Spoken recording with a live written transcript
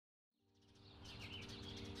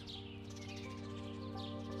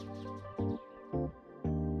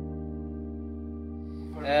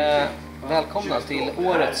välkomna till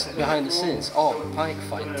årets behind the scenes av Pike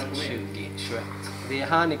Fight 2021. Det är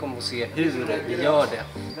här ni kommer att se hur vi gör det,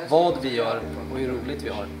 vad vi gör och hur roligt vi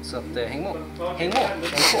har. Så att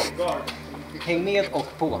häng med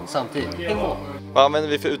och på samtidigt. Häng med. Vad använder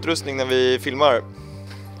vi för utrustning när vi filmar?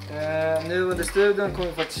 Nu under studion kommer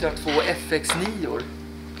vi faktiskt köra 2 FX9-or.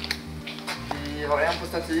 Vi har en på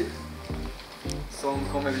stativ som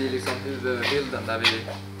kommer bli liksom huvudbilden där vi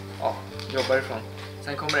jobbar ifrån.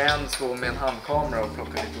 Sen kommer en stå med en handkamera och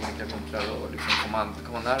plocka lite olika vinklar och liksom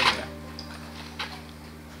komma närmare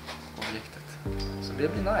objektet. Så det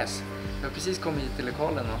blir nice. Vi har precis kommit hit till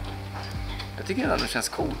lokalen och jag tycker det känns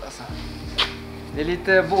cool alltså. Det är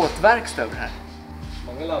lite båtverkstad över här.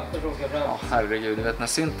 Många lampor som åker fram. Ja, herregud, du vet när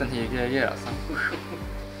synten hyr grejer alltså.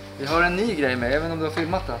 Vi har en ny grej med, jag vet inte om du har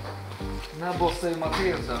filmat den. Den här bossar ju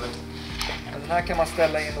Matteus över. Den här kan man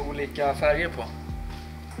ställa in olika färger på.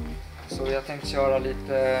 Så jag tänkte köra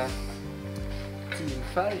lite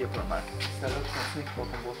teamfärger på de här. Ställa upp en snitt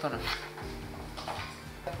bakom båtarna.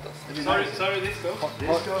 Sorry, disco.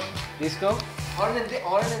 Disco. Har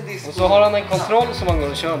den en disco? Och så har han en kontroll som man går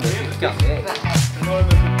och kör med fickan.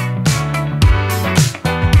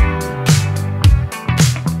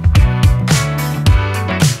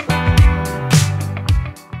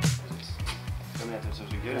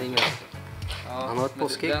 Han har ett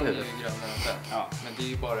påskägg nu. Ja, men det är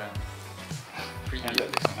ju bara en preview.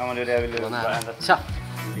 Ja, men det är det jag vill ändra. Tja!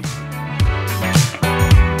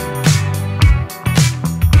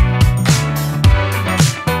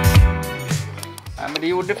 Nej, men det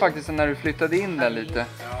gjorde faktiskt när du flyttade in den lite.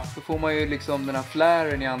 Så får man ju liksom den här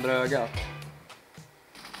flären i andra ögat.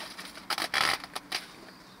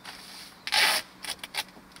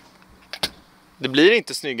 Det blir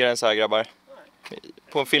inte snyggare än så här, grabbar.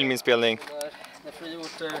 På en filminspelning. När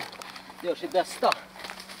frigjort gör sitt bästa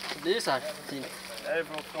så blir det så här fint. Det här är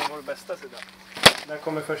från vår bästa sida. Där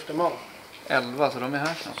kommer första man. 11, så de är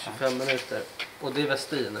här snart. 25 minuter. Och det är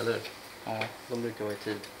Westin, eller hur? Ja. De brukar vara i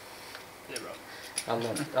tid. Det är bra.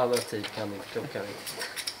 Alla tid kan inte klocka dig.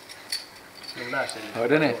 De lär sig.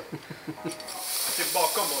 Hörde ni? Typ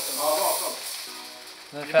bakom båten. Ja, bakom.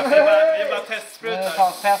 Det Vi är bara Det är testsprutar.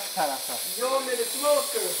 fan fest här alltså. Jag med det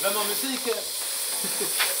smoker. Vem har musiken?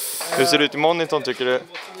 Hur ser det ut i monitorn, tycker du?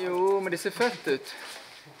 Jo, men det ser fett ut.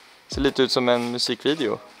 Ser lite ut som en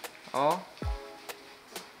musikvideo. Ja.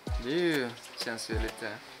 Det känns ju lite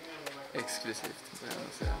exklusivt.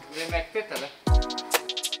 Det är mäktigt eller?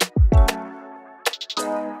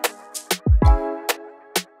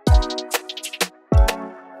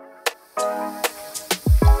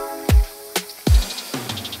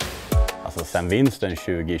 Alltså sen vinsten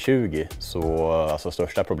 2020 så alltså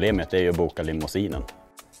största problemet är ju att boka limousinen.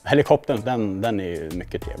 Helikoptern den är ju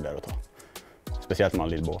mycket trevligare att ta. Speciellt med man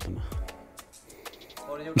lill båten med.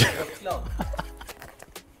 Har du gjort en högklad?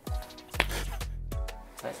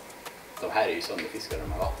 De här är ju sönderfiskade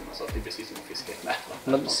de här vattnen så det är precis som att fiska med.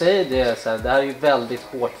 Men säg det så här, det här är ju väldigt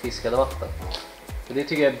hårt fiskade vatten. Och det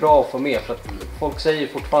tycker jag är bra att få med för att folk säger ju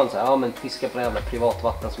fortfarande så här, ja men fiska på det jävla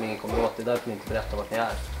privatvatten som ingen kommer åt, det är därför ni inte berättar vart ni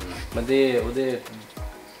är. Men det är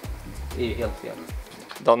ju helt fel.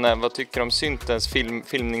 Danne, vad tycker du om syntens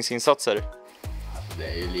filmningsinsatser? Det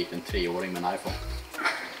är ju likt en 3-åring med en iPhone.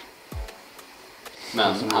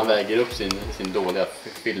 Men han väger upp sin dåliga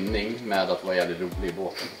filmning med att vara jävligt rolig i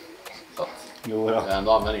båten. Så att det är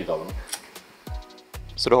ändå användning av honom.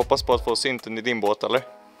 Så du hoppas på att få synten i din båt, eller?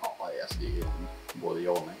 Ja, alltså, det är ju både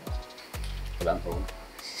jag och mig alltså, på den frågan.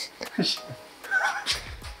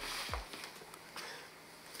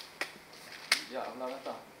 Jävlar,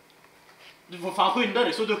 vänta. Du får fan skynda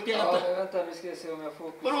dig, så duktig är jag inte. Ja, vänta, vi ska se om jag får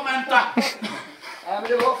fokus. Vadå vänta? Nej, men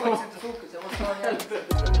det var faktiskt inte fokus. Jag måste ha en hjälp.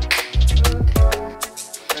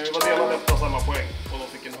 Vi var delade på samma poäng. Och de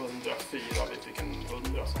fick en 104, vi fick en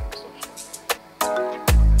 100 som var störst.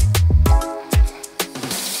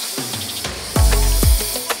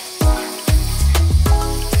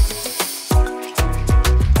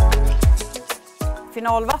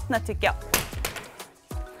 Finalvattnet tycker jag.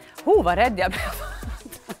 Vad rädd jag blev.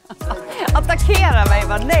 Attackera mig,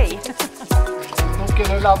 vad nej. Smoker,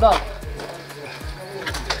 är du laddad?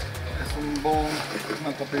 Som barn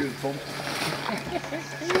väntar på jultomten.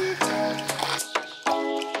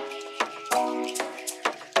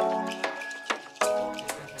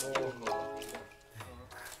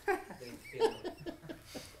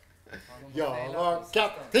 Ja,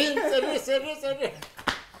 kapten! Serre!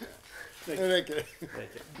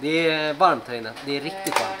 Det är varmt här inne, det är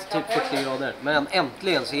riktigt varmt, typ 40 grader. Men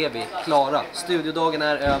äntligen så är vi klara. Studiodagen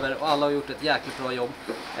är över och alla har gjort ett jäkligt bra jobb.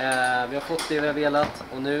 Vi har fått det vi har velat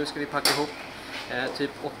och nu ska vi packa ihop.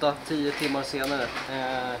 Typ 8-10 timmar senare.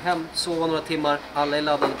 Hem, sova några timmar. Alla är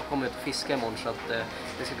laddade på att komma ut och fiska imorgon så att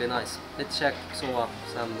det ska bli nice. Lite käk, sova,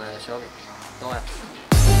 sen kör vi. Dag 1.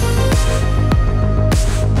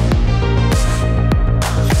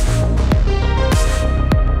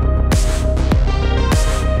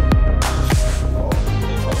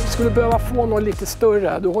 Skulle behöva få något lite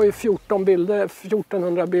större. Du har ju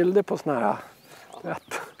 1400 bilder på såna här.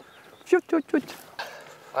 Rätt.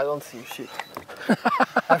 I don't see shit. I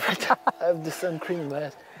have the sun cream, man.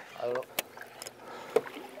 I don't know.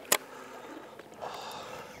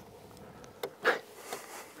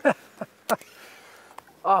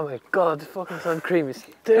 Oh my god, the fucking sun cream is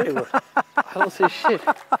terrible. I don't see shit.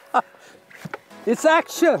 It's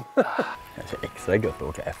action! Kanske extra gött att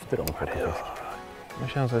åka efter dem för det. Nu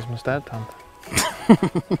känns det som en städtant.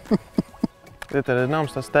 Detta är det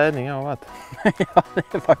närmsta städning jag har varit. Ja,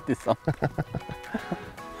 det är faktiskt sant.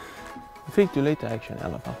 Fick du lite action i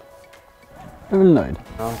alla fall? Jag är väl nöjd.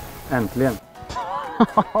 Ja. Äntligen.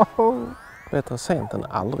 Bättre sent än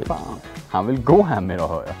aldrig. Fan. Han vill gå hem idag,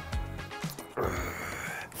 hör jag.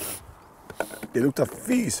 Det luktar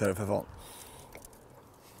fys här för fan.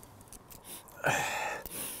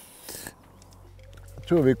 Jag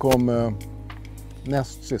tror vi kom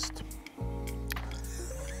näst sist.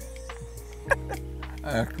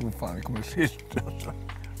 Jag tror fan vi kommer sist.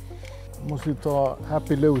 Måste vi ta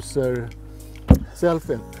happy loser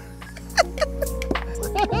selfie.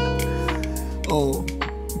 Oh.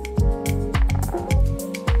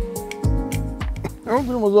 Jag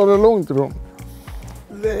tror du måste ha det långt ifrån.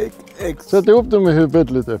 Sätt ihop dem i huvudet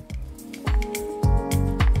lite.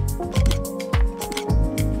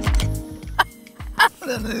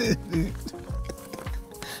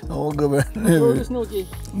 Ja gubben,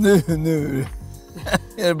 nu.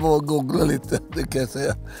 Jag är bara att googla lite, det kan jag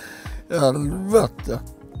säga. Helvete.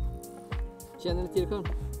 Känner ni till sjön?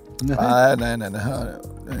 Nej, det här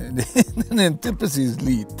den är inte precis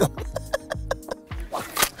liten.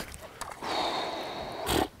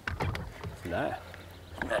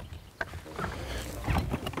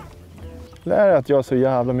 Lär att jag är så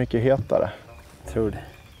jävla mycket hetare. Tror det.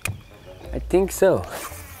 I think so.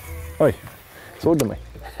 Oj, såg du mig?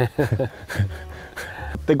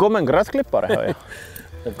 Det kommer en gräsklippare, hör jag.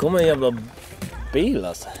 Det kommer en jävla bil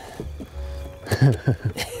alltså.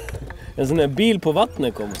 En sån där bil på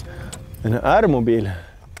vattnet kommer. En airmobil?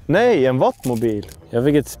 Nej, en vattmobil. Jag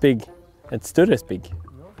fick ett spigg. Ett större spigg.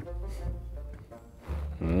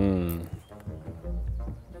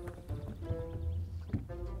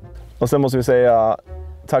 Och sen måste vi säga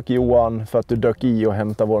tack Johan för att du dök i och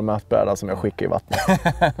hämtade vår mätbräda som jag skickade i vattnet.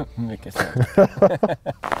 Mycket så.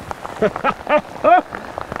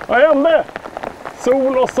 Vad hände?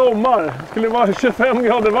 Sol och sommar. Det skulle vara 25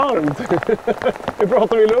 grader varmt. Vi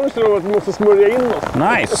pratade vid lunchen om att vi måste smörja in oss.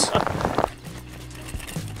 Nice!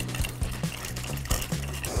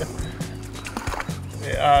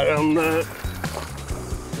 Det är en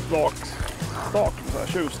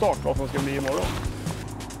tjuvstart vad som ska bli imorgon.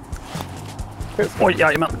 Oj,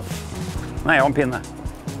 jajamän. Nej, jag har en pinne.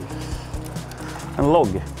 En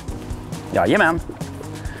logg. Jajamän.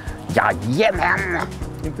 Jajamän!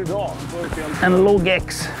 Inte idag. En logg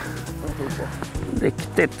X.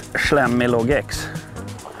 Riktigt slemmig logg X.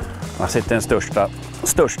 Här sitter den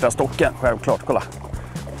största stocken, självklart. Kolla.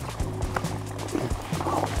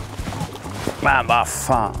 Men vad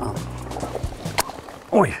fan.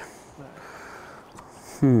 Oj.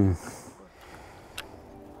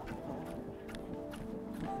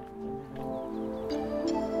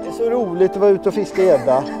 Det är så roligt att vara ute och fiska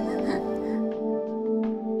gädda.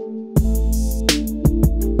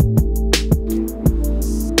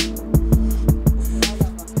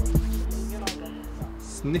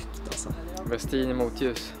 Snyggt alltså. Vestin i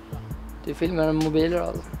motljus. Du filmar med mobiler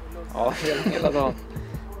alltså? Ja, hela dagen.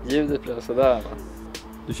 Ljudet blev sådär va.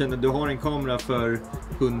 Du känner att du har en kamera för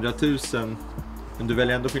 100 000 men du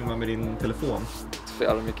väljer ändå att filma med din telefon. Det är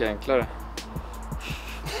jävla mycket enklare.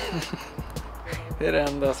 Det är det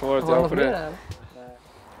enda svaret jag har på det.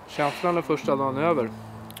 Känslan är första dagen över.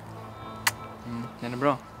 Den är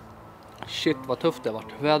bra. Shit vad tufft det har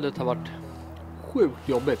varit. Vädret har varit sjukt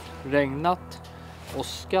jobbigt. Regnat,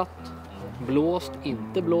 åskat, blåst,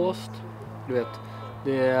 inte blåst. Du vet,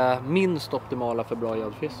 det är minst optimala för bra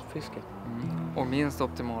gäddfiske. Och minst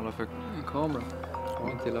optimala för kameran. Och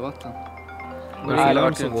inte illa vatten. Vad är det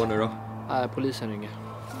larm som går nu då? Nej, polisen ringer.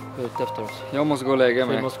 Ute efter oss. Jag måste gå och lägga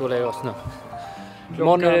mig. Vi måste gå och lägga oss nu.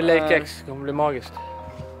 Imorgon är det Lake X. Det kommer bli magiskt.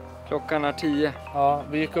 Klockan är 10. Ja,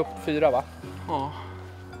 vi gick upp 4 va? Ja.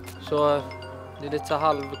 Så det är lite så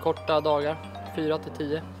halvkorta dagar. 4 till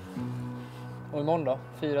 10. Och imorgon då?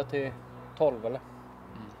 4 till 12 eller?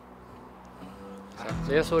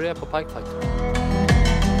 Så det är så det är på Pike Fight.